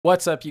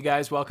What's up, you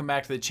guys? Welcome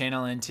back to the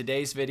channel. In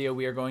today's video,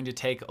 we are going to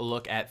take a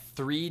look at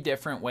 3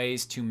 different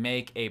ways to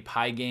make a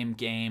Pygame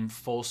game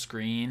full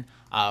screen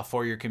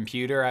for your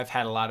computer. I've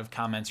had a lot of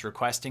comments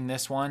requesting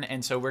this one,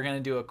 and so we're going to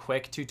do a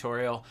quick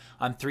tutorial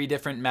on 3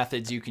 different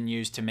methods you can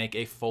use to make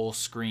a full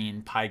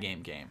screen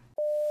Pygame game.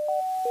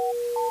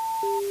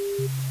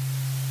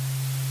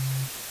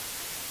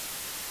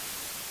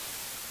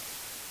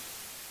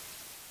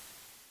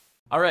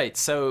 All right,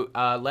 so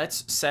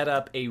let's set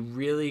up a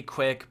really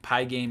quick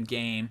Pygame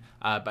game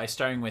by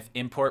starting with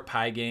import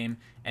Pygame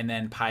and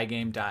then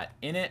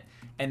pygame.init,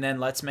 and then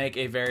let's make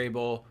a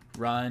variable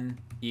run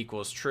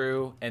equals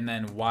true, and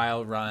then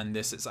while run,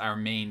 this is our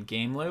main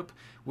game loop.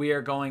 We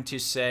are going to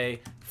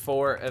say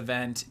for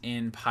event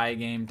in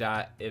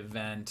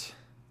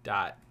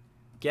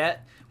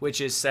pygame.event.get,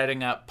 which is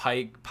setting up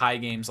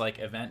Pygame's like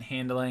event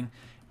handling,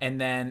 and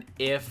then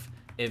if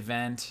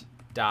event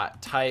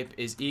type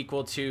is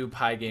equal to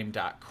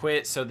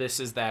pygame.quit, so this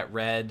is that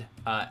red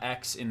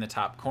X in the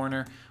top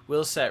corner.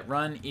 We'll set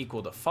run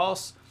equal to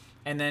false,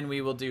 and then we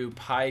will do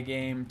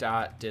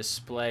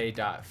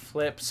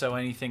pygame.display.flip, so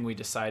anything we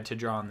decide to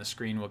draw on the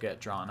screen will get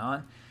drawn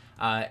on,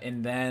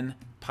 and then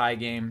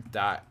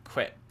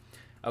pygame.quit.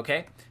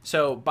 Okay,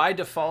 so by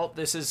default,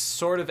 this is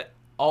sort of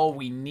all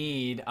we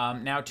need.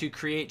 Now to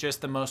create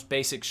just the most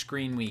basic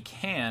screen we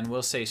can,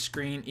 we'll say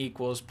screen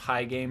equals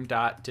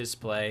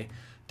pygame.display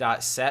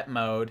set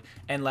mode,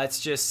 and let's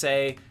just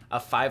say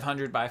a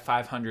 500 by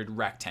 500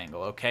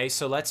 rectangle. Okay,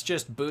 so let's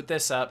just boot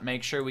this up,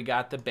 make sure we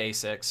got the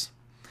basics,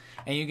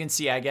 and you can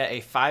see I get a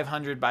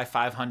 500 by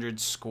 500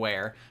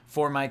 square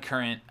for my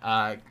current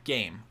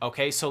game.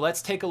 Okay, so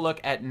let's take a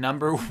look at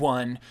number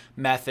 1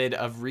 method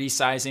of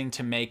resizing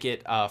to make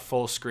it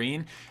full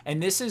screen, and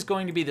this is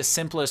going to be the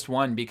simplest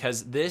one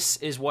because this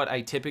is what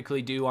I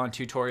typically do on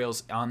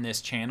tutorials on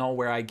this channel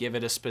where I give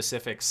it a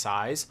specific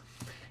size.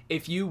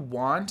 If you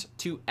want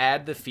to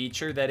add the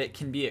feature that it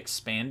can be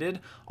expanded,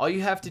 all you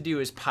have to do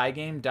is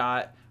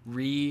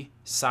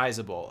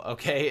pygame.resizable.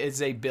 Okay,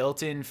 it's a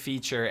built-in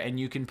feature and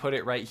you can put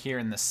it right here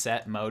in the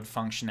set mode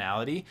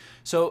functionality.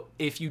 So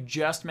if you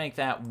just make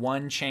that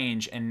one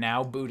change and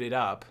now boot it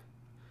up,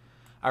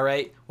 all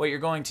right, what you're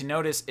going to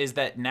notice is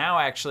that now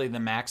actually the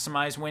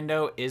maximize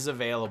window is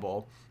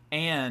available,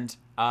 and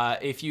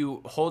if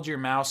you hold your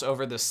mouse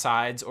over the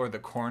sides or the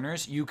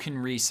corners, you can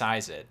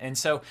resize it. And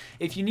so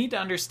if you need to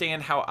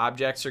understand how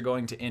objects are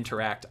going to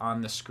interact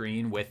on the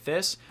screen with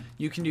this,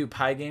 you can do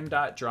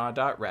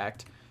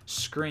pygame.draw.rect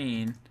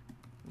screen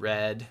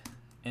red,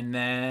 and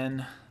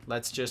then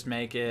let's just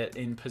make it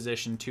in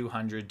position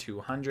 200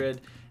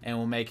 200, and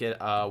we'll make it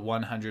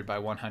 100 by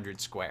 100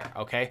 square.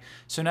 Okay,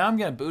 so now I'm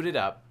going to boot it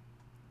up.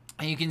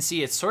 And you can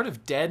see it's sort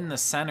of dead in the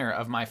center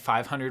of my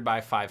 500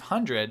 by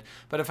 500,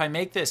 but if I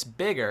make this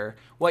bigger,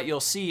 what you'll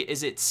see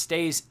is it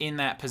stays in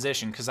that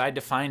position because I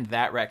defined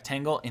that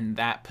rectangle in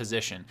that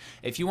position.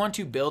 If you want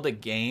to build a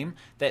game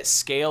that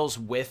scales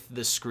with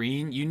the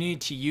screen, you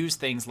need to use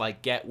things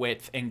like get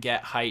width and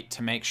get height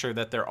to make sure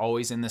that they're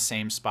always in the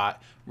same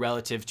spot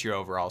relative to your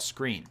overall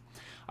screen.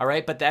 All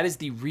right, but that is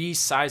the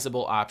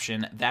resizable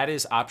option. That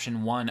is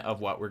option 1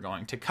 of what we're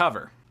going to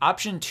cover.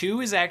 Option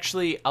 2 is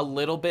actually a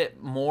little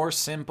bit more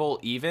simple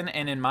even,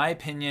 and in my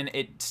opinion,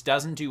 it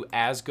doesn't do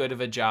as good of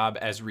a job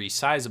as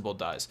resizable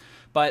does.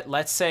 But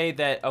let's say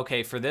that,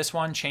 okay, for this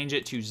one, change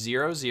it to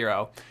 0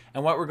 0,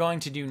 and what we're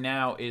going to do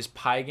now is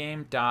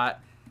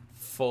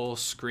pygame.full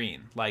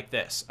screen like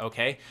this,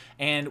 okay?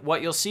 And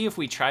what you'll see if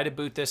we try to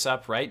boot this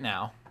up right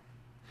now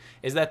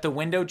is that the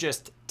window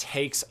just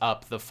takes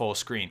up the full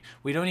screen.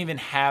 We don't even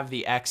have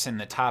the X in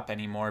the top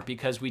anymore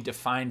because we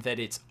defined that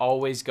it's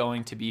always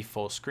going to be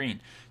full screen.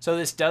 So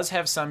this does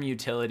have some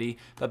utility,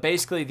 but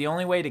basically the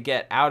only way to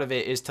get out of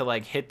it is to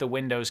like hit the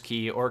Windows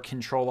key or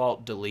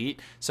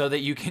Control-Alt-Delete so that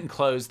you can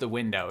close the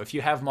window. If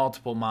you have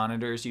multiple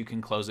monitors, you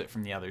can close it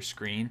from the other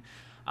screen.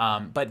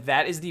 But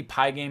that is the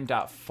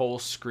pygame.full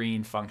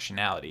screen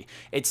functionality.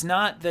 It's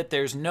not that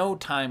there's no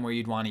time where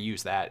you'd want to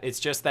use that.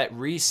 It's just that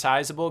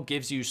resizable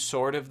gives you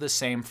sort of the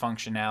same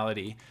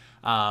functionality,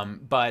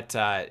 but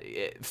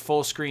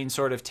full screen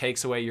sort of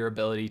takes away your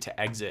ability to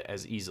exit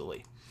as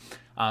easily.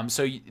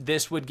 So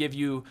this would give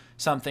you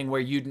something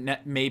where you'd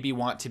maybe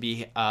want to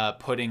be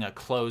putting a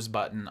close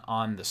button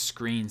on the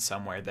screen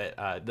somewhere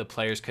that the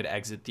players could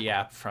exit the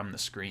app from the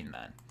screen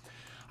then.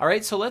 All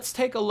right, so let's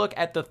take a look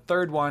at the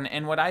third one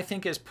and what I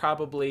think is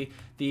probably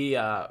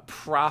the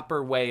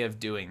proper way of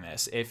doing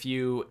this. If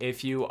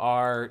you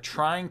are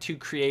trying to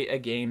create a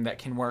game that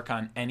can work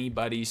on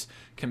anybody's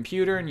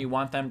computer and you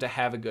want them to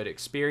have a good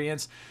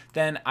experience,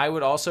 then I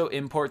would also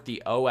import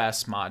the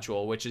OS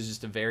module, which is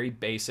just a very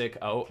basic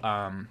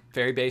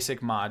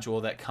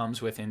module that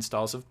comes with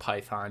installs of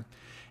Python,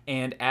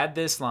 and add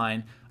this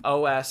line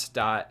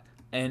os.environ.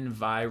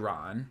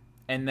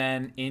 And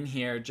then in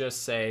here,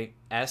 just say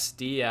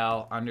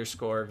SDL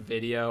underscore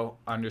video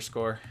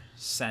underscore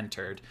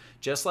centered,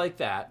 just like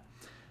that.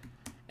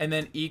 And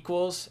then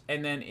equals,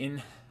 and then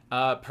in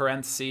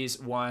parentheses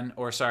 1,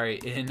 or sorry,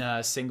 in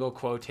single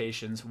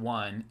quotations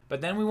 1.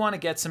 But then we want to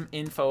get some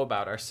info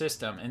about our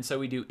system. And so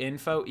we do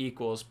info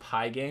equals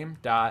pygame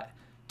dot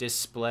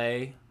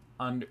display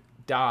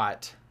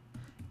dot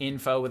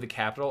info with a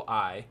capital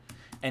I.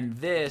 And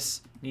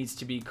this needs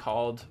to be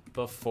called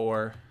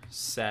before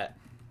set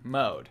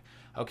mode.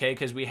 Okay,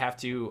 because we have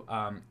to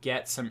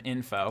get some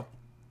info.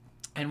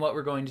 And what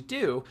we're going to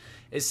do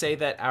is say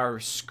that our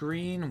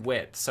screen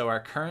width, so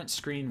our current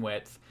screen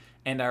width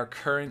and our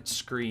current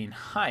screen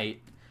height,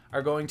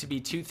 are going to be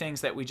two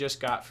things that we just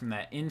got from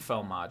that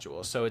info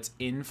module. So it's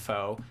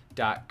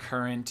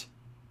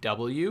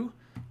info.currentW,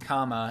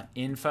 comma,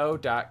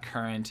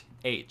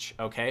 info.currentH,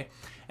 okay?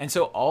 And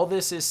so all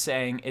this is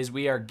saying is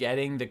we are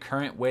getting the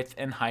current width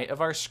and height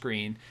of our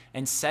screen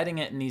and setting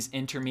it in these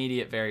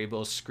intermediate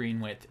variables, screen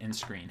width and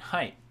screen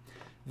height.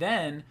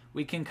 Then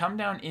we can come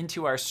down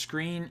into our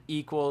screen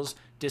equals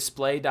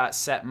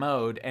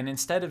display.setMode, and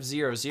instead of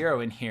 0,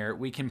 0 in here,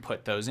 we can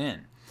put those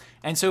in.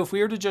 And so if we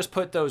were to just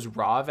put those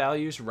raw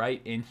values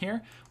right in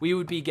here, we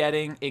would be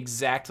getting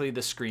exactly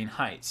the screen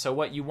height. So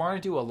what you want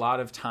to do a lot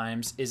of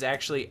times is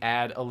actually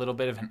add a little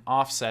bit of an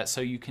offset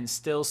so you can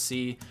still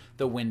see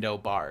the window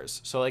bars.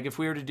 So like if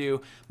we were to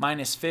do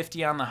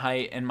 -50 on the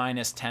height and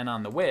 -10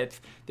 on the width,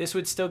 this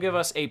would still give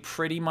us a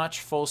pretty much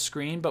full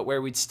screen, but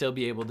where we'd still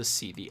be able to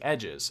see the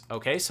edges.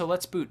 Okay, so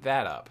let's boot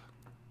that up.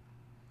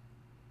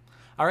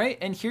 All right,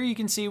 and here you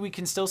can see we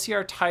can still see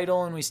our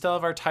title and we still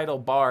have our title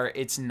bar.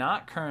 It's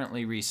not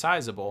currently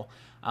resizable,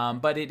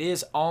 but it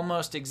is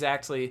almost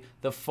exactly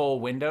the full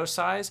window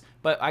size,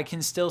 but I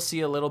can still see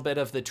a little bit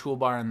of the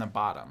toolbar in the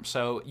bottom.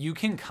 So you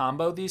can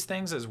combo these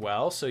things as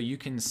well. So you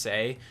can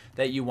say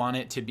that you want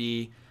it to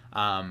be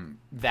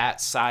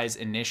that size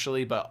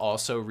initially, but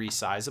also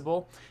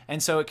resizable.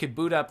 And so it could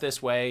boot up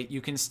this way.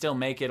 You can still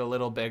make it a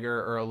little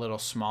bigger or a little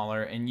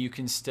smaller, and you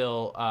can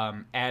still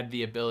add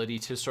the ability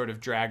to sort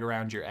of drag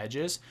around your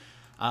edges.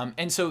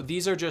 And so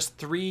these are just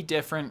 3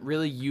 different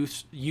really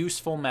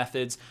useful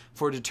methods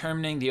for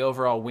determining the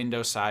overall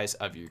window size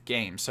of your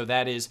game. So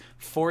that is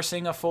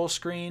forcing a full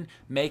screen,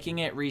 making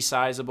it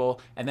resizable,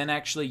 and then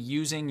actually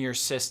using your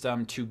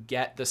system to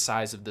get the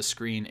size of the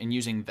screen and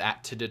using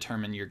that to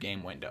determine your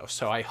game window.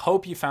 So I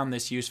hope you found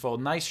this useful.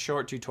 Nice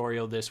short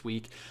tutorial this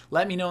week.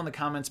 Let me know in the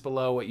comments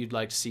below what you'd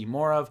like to see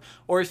more of,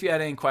 or if you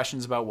had any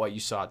questions about what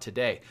you saw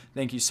today.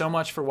 Thank you so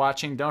much for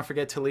watching. Don't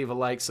forget to leave a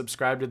like,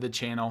 subscribe to the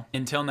channel.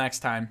 Until next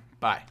time.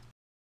 Bye.